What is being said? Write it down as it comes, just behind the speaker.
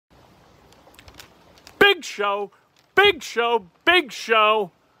big show, big show, big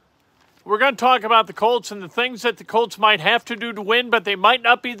show. We're going to talk about the Colts and the things that the Colts might have to do to win, but they might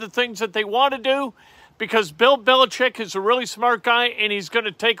not be the things that they want to do, because Bill Belichick is a really smart guy, and he's going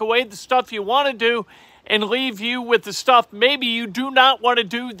to take away the stuff you want to do and leave you with the stuff maybe you do not want to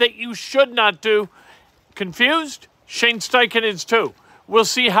do that you should not do. Confused? Shane Steichen is too. We'll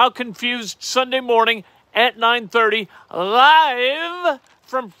see how confused Sunday morning at 9:30, live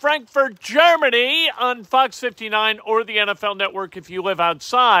from Frankfurt, Germany on Fox 59 or the NFL Network if you live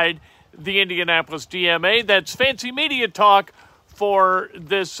outside the Indianapolis DMA. That's fancy media talk for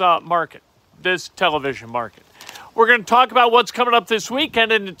this market, this television market. We're going to talk about what's coming up this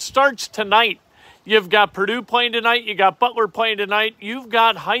weekend, and it starts tonight. You've got Purdue playing tonight. You got Butler playing tonight. You've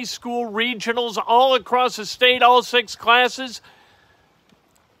got high school regionals all across the state, all 6 classes.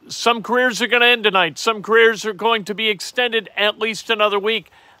 Some careers are going to end tonight. Some careers are going to be extended at least another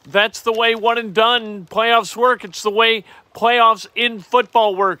week. That's the way one and done playoffs work. It's the way playoffs in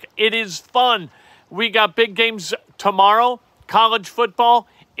football work. It is fun. We got big games tomorrow. College football,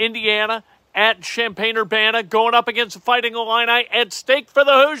 Indiana at Champaign-Urbana, going up against the Fighting Illini. At stake for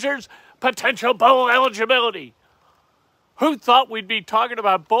the Hoosiers, potential bowl eligibility. Who thought we'd be talking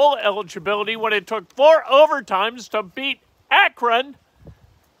about bowl eligibility when it took 4 overtimes to beat Akron?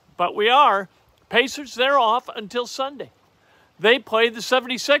 But we are. Pacers, they're off until Sunday. They played the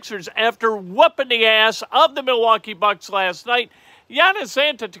 76ers after whooping the ass of the Milwaukee Bucks last night. Giannis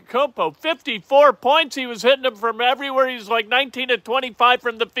Antetokounmpo, 54 points. He was hitting them from everywhere. He was like 19 to 25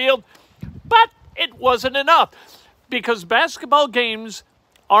 from the field. But it wasn't enough, because basketball games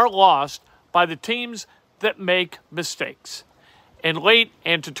are lost by the teams that make mistakes. And late,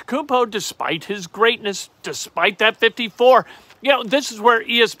 Antetokounmpo, despite his greatness, despite that 54, this is where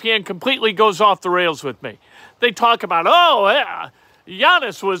ESPN completely goes off the rails with me. They talk about,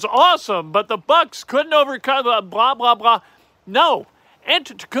 Giannis was awesome, but the Bucks couldn't overcome blah, blah, blah. No,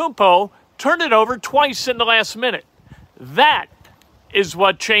 Antetokounmpo turned it over twice in the last minute. That is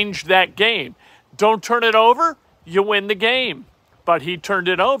what changed that game. Don't turn it over, you win the game. But he turned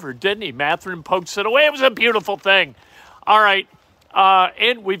it over, didn't he? Mathurin pokes it away. It was a beautiful thing. All right,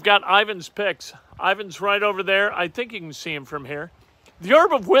 and we've got Ivan's picks. Ivan's right over there. I think you can see him from here. The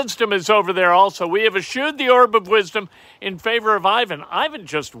Orb of Wisdom is over there also. We have eschewed the Orb of Wisdom in favor of Ivan. Ivan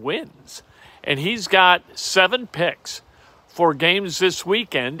just wins. And he's got 7 picks for games this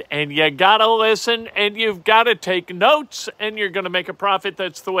weekend. And you got to listen, and you've got to take notes, and you're going to make a profit.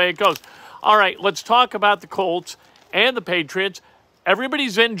 That's the way it goes. All right, let's talk about the Colts and the Patriots.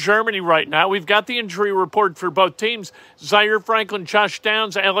 Everybody's in Germany right now. We've got the injury report for both teams. Zaire Franklin, Josh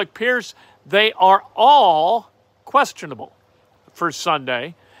Downs, Alec Pierce, they are all questionable for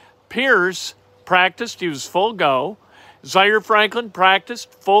Sunday. Pierce practiced. He was full go. Zaire Franklin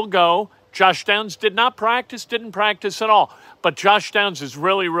practiced, full go. Josh Downs didn't practice at all. But Josh Downs is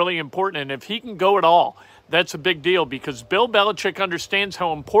really, really important. And if he can go at all, that's a big deal, because Bill Belichick understands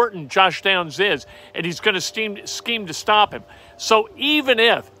how important Josh Downs is, and he's going to scheme to stop him. So even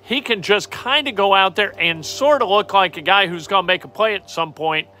if he can just kind of go out there and sort of look like a guy who's going to make a play at some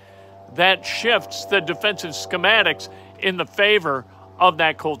point, that shifts the defensive schematics in the favor of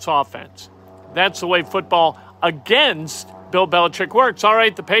that Colts offense. That's the way football against Bill Belichick works. All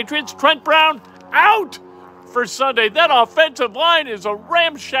right, the Patriots, Trent Brown, out for Sunday. That offensive line is a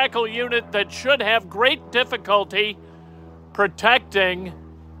ramshackle unit that should have great difficulty protecting.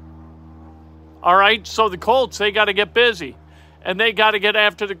 All right, so the Colts, they got to get busy, and they got to get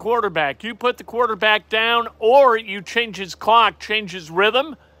after the quarterback. You put the quarterback down, or you change his clock, change his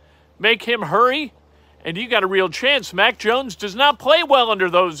rhythm, make him hurry, and you got a real chance. Mac Jones does not play well under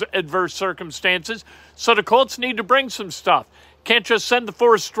those adverse circumstances, so the Colts need to bring some stuff. Can't just send the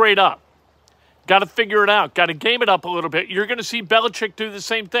force straight up. Got to figure it out. Got to game it up a little bit. You're going to see Belichick do the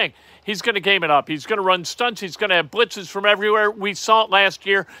same thing. He's going to game it up. He's going to run stunts. He's going to have blitzes from everywhere. We saw it last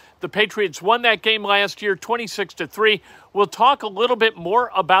year. The Patriots won that game last year, 26-3. We'll talk a little bit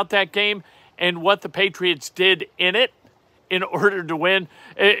more about that game and what the Patriots did in it in order to win.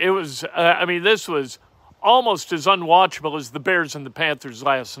 It was, this was almost as unwatchable as the Bears and the Panthers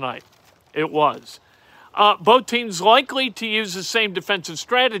last night. It was. Both teams likely to use the same defensive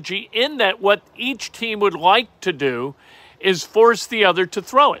strategy, in that what each team would like to do is force the other to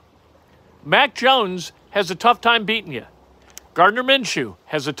throw it. Mac Jones has a tough time beating you. Gardner Minshew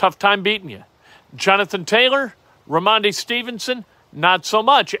has a tough time beating you. Jonathan Taylor, Ramondre Stevenson, not so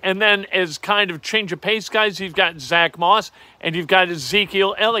much. And then as kind of change of pace guys, you've got Zach Moss and you've got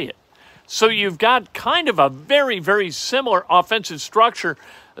Ezekiel Elliott. So you've got kind of a very, very similar offensive structure.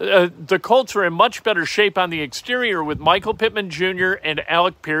 The Colts are in much better shape on the exterior with Michael Pittman Jr. and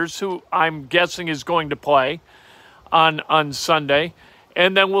Alec Pierce, who I'm guessing is going to play on Sunday.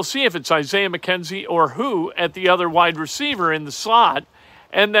 And then we'll see if it's Isaiah McKenzie or who at the other wide receiver in the slot.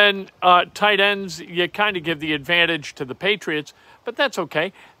 And then tight ends, you kind of give the advantage to the Patriots, but that's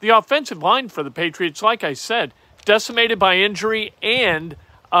okay. The offensive line for the Patriots, like I said, decimated by injury, and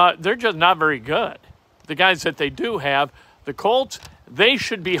they're just not very good. The guys that they do have, the Colts, they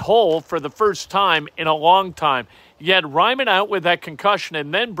should be whole for the first time in a long time. You had Ryman out with that concussion,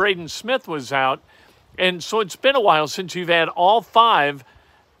 and then Braden Smith was out. And so it's been a while since you've had all five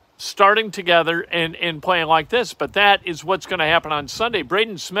starting together and playing like this. But that is what's going to happen on Sunday.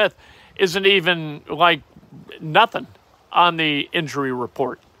 Braden Smith isn't even like nothing on the injury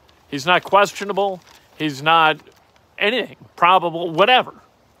report. He's not questionable. He's not anything, probable, whatever.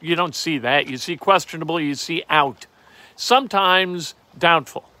 You don't see that. You see questionable, you see out. Sometimes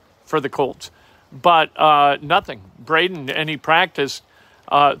doubtful for the Colts, but nothing. Braden, and he practiced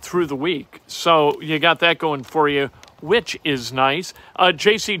through the week. So you got that going for you, which is nice.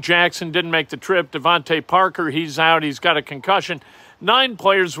 J.C. Jackson didn't make the trip. Devontae Parker, he's out. He's got a concussion. 9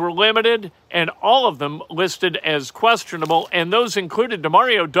 players were limited, and all of them listed as questionable, and those included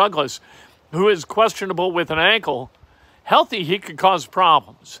Demario Douglas, who is questionable with an ankle. Healthy, he could cause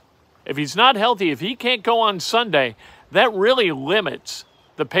problems. If he's not healthy, if he can't go on Sunday, that really limits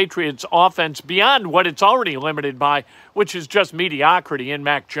the Patriots' offense beyond what it's already limited by, which is just mediocrity in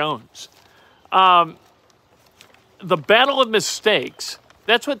Mac Jones. The battle of mistakes,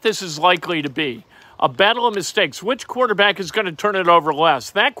 that's what this is likely to be. A battle of mistakes. Which quarterback is going to turn it over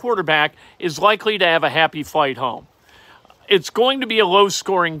less? That quarterback is likely to have a happy flight home. It's going to be a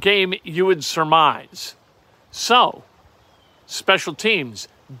low-scoring game, you would surmise. So, special teams,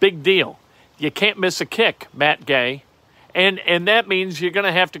 big deal. You can't miss a kick, Matt Gay. And that means you're going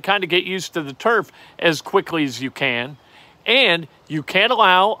to have to kind of get used to the turf as quickly as you can. And you can't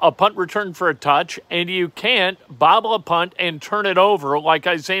allow a punt return for a touch, and you can't bobble a punt and turn it over like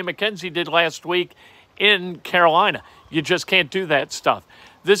Isaiah McKenzie did last week in Carolina. You just can't do that stuff.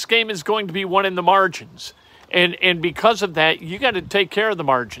 This game is going to be won in the margins. And because of that, you got to take care of the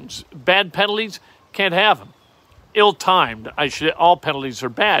margins. Bad penalties, can't have them. Ill-timed. All penalties are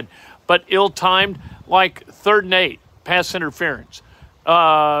bad, but ill-timed, like 3rd and 8, pass interference.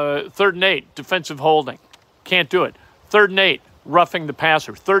 3rd and 8, defensive holding. Can't do it. 3rd and 8, roughing the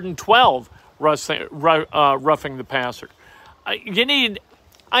passer. 3rd and 12, roughing the passer. You need,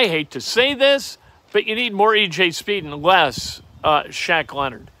 I hate to say this, but you need more E.J. Speed and less Shaq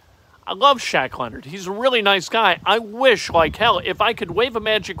Leonard. I love Shaq Leonard. He's a really nice guy. I wish, like hell, if I could wave a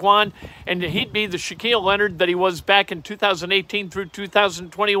magic wand and he'd be the Shaquille Leonard that he was back in 2018 through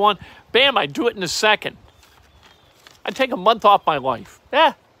 2021, bam, I'd do it in a second. I'd take a month off my life.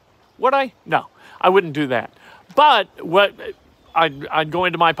 Would I? No, I wouldn't do that. But what I'd go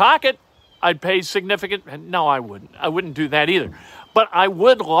into my pocket. I'd pay significant. No, I wouldn't. I wouldn't do that either. But I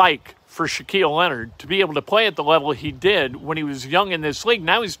would like for Shaquille Leonard to be able to play at the level he did when he was young in this league.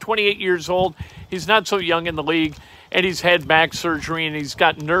 Now he's 28 years old. He's not so young in the league, and he's had back surgery, and he's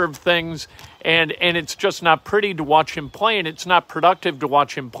got nerve things, and it's just not pretty to watch him play, and it's not productive to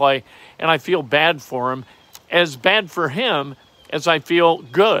watch him play, and I feel bad for him. As bad for him as I feel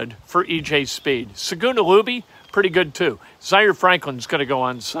good for E.J. Speed. Segunda Luby, pretty good too. Zaire Franklin's going to go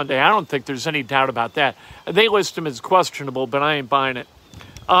on Sunday. I don't think there's any doubt about that. They list him as questionable, but I ain't buying it.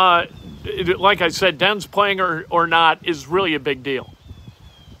 Like I said, Den's playing or not is really a big deal.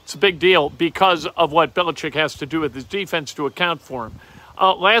 It's a big deal because of what Belichick has to do with his defense to account for him.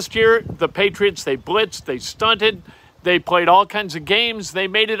 Last year, the Patriots, they blitzed, they stunted, they played all kinds of games. They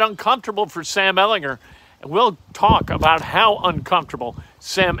made it uncomfortable for Sam Ehlinger. And we'll talk about how uncomfortable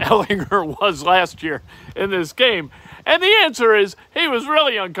Sam Ehlinger was last year in this game. And the answer is he was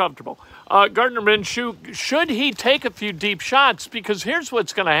really uncomfortable. Gardner Minshew, should he take a few deep shots? Because here's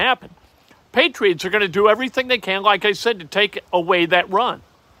what's going to happen. Patriots are going to do everything they can, like I said, to take away that run.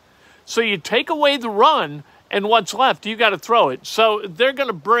 So you take away the run, and what's left, you got to throw it. So they're going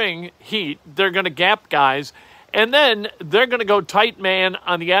to bring heat. They're going to gap guys. And then they're going to go tight man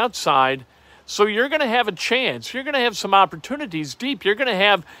on the outside. So you're going to have a chance. You're going to have some opportunities deep. You're going to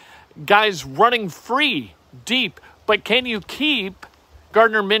have guys running free deep. But can you keep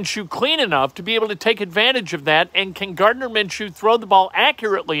Gardner Minshew clean enough to be able to take advantage of that? And can Gardner Minshew throw the ball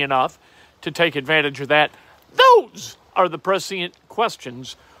accurately enough to take advantage of that? Those are the prescient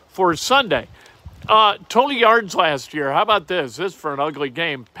questions for Sunday. Total yards last year. How about this? This is for an ugly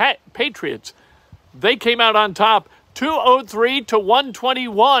game. Patriots, they came out on top 203 to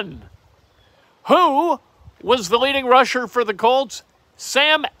 121. Who was the leading rusher for the Colts?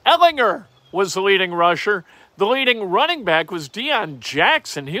 Sam Ehlinger was the leading rusher. The leading running back was Deion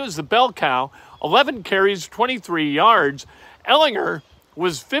Jackson. He was the bell cow. 11 carries, 23 yards. Ehlinger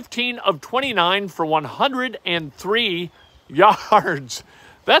was 15 of 29 for 103 yards.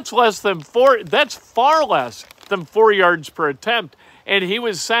 That's less than four. That's far less than 4 yards per attempt. And he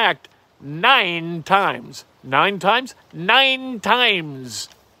was sacked 9 times. 9 times? 9 times.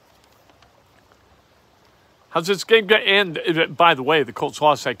 How's this game going to end? By the way, the Colts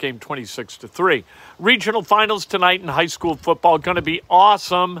lost that game 26-3. Regional finals tonight in high school football. Going to be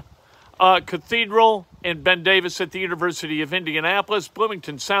awesome. Cathedral and Ben Davis at the University of Indianapolis.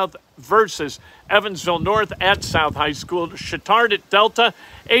 Bloomington South versus Evansville North at South High School. Chittard at Delta.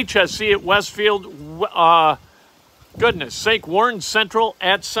 HSC at Westfield. Goodness sake, Warren Central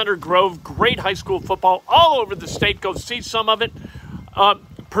at Center Grove. Great high school football all over the state. Go see some of it.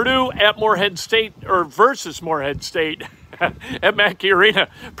 Purdue at Morehead State, or versus Morehead State at Mackey Arena.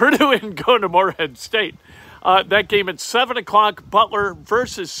 Purdue and go to Morehead State. That game at 7 o'clock, Butler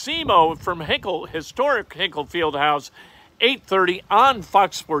versus SEMO from historic Hinkle Fieldhouse, 8:30 on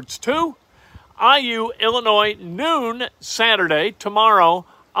Fox Sports 2. IU, Illinois, noon Saturday, tomorrow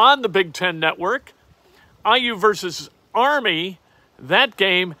on the Big Ten Network. IU versus Army, that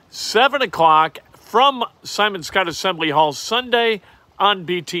game, 7 o'clock from Simon Scott Assembly Hall Sunday on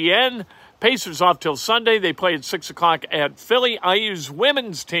BTN. Pacers off till Sunday. They play at 6 o'clock at Philly. IU's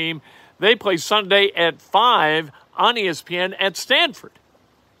women's team, they play Sunday at 5 on ESPN at Stanford.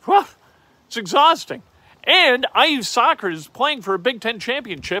 Well, it's exhausting. And IU soccer is playing for a Big Ten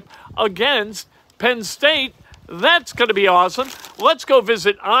championship against Penn State. That's going to be awesome. Let's go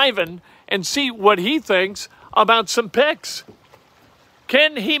visit Ivan and see what he thinks about some picks.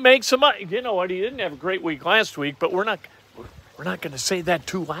 Can he make some money? You know what? He didn't have a great week last week, but we're not going to say that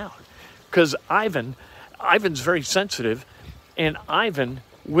too loud because Ivan's very sensitive, and Ivan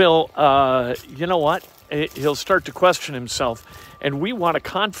will, you know what? He'll start to question himself, and we want a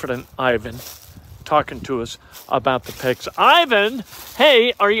confident Ivan talking to us about the picks. Ivan,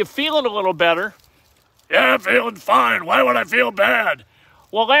 hey, are you feeling a little better? Yeah, feeling fine. Why would I feel bad?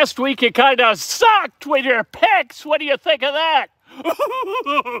 Well, last week you kind of sucked with your picks. What do you think of that?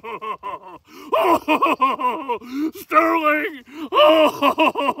 Sterling!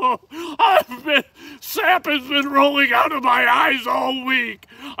 Sap has been rolling out of my eyes all week.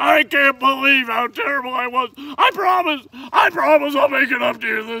 I can't believe how terrible I was. I promise I'll make it up to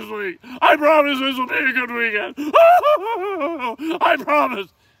you this week. I promise this will be a good weekend. I promise.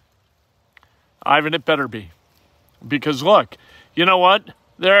 Ivan, it better be. Because look, you know what?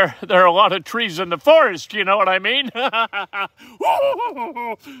 There are a lot of trees in the forest, you know what I mean?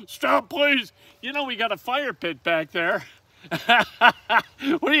 Stop, please. You know, we got a fire pit back there.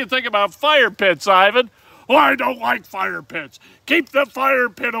 What do you think about fire pits, Ivan? Oh, I don't like fire pits. Keep the fire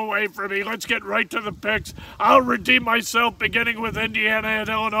pit away from me. Let's get right to the picks. I'll redeem myself beginning with Indiana and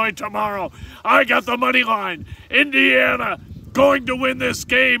Illinois tomorrow. I got the money line. Indiana going to win this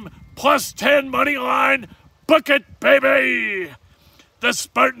game. +10 money line. Book it, baby. The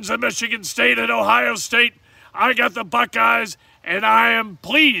Spartans of Michigan State and Ohio State. I got the Buckeyes, and I am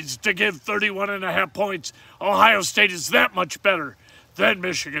pleased to give 31.5 points. Ohio State is that much better than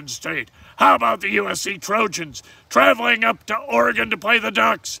Michigan State. How about the USC Trojans traveling up to Oregon to play the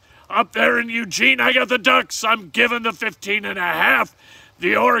Ducks? Up there in Eugene, I got the Ducks. I'm giving the 15.5.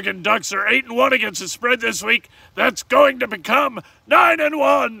 The Oregon Ducks are 8-1 against the spread this week. That's going to become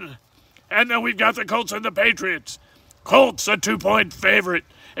 9-1. And then we've got the Colts and the Patriots. Colts, a 2-point favorite.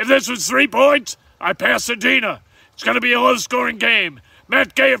 If this was 3 points, I pass Sedina. It's going to be a low-scoring game.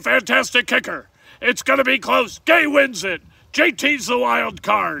 Matt Gay, a fantastic kicker. It's going to be close. Gay wins it. JT's the wild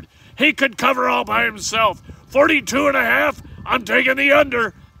card. He could cover all by himself. 42.5, I'm taking the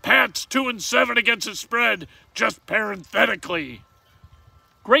under. Pats 2-7 against the spread, just parenthetically.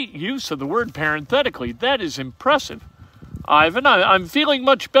 Great use of the word parenthetically. That is impressive. Ivan, I'm feeling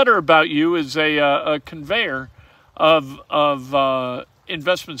much better about you as a conveyor of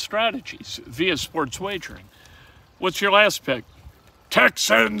investment strategies via sports wagering. What's your last pick?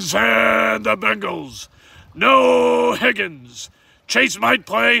 Texans and the Bengals. No Higgins. Chase might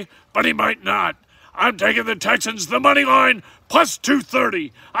play, but he might not. I'm taking the Texans, the money line,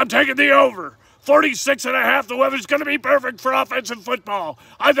 +230. I'm taking the over. 46.5. The weather's going to be perfect for offensive football.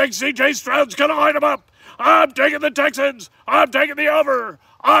 I think C.J. Stroud's going to line them up. I'm taking the Texans. I'm taking the over.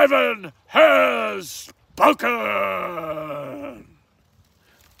 Ivan has spoken.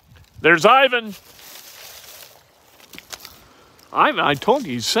 There's Ivan. I told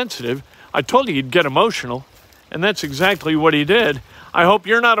you he's sensitive. I told you he'd get emotional, and that's exactly what he did. I hope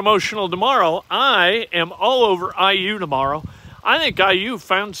you're not emotional tomorrow. I am all over IU tomorrow. I think IU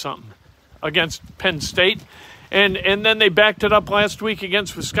found something against Penn State, and then they backed it up last week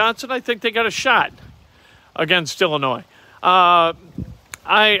against Wisconsin. I think they got a shot against Illinois. I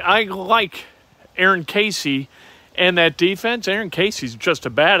like Aaron Casey and that defense. Aaron Casey's just a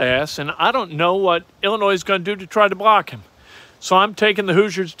badass, and I don't know what Illinois is going to do to try to block him. So I'm taking the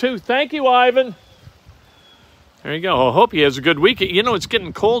Hoosiers too. Thank you, Ivan. There you go. I hope he has a good week. You know, it's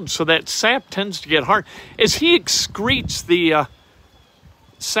getting cold, so that sap tends to get hard. As he excretes the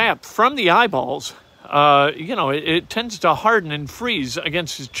sap from the eyeballs, it tends to harden and freeze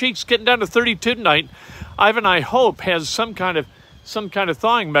against his cheeks. Getting down to 32 tonight. Ivan, I hope, has some kind of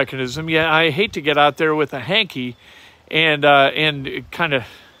thawing mechanism. Yeah, I hate to get out there with a hanky and kind of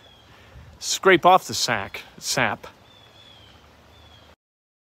scrape off the sap.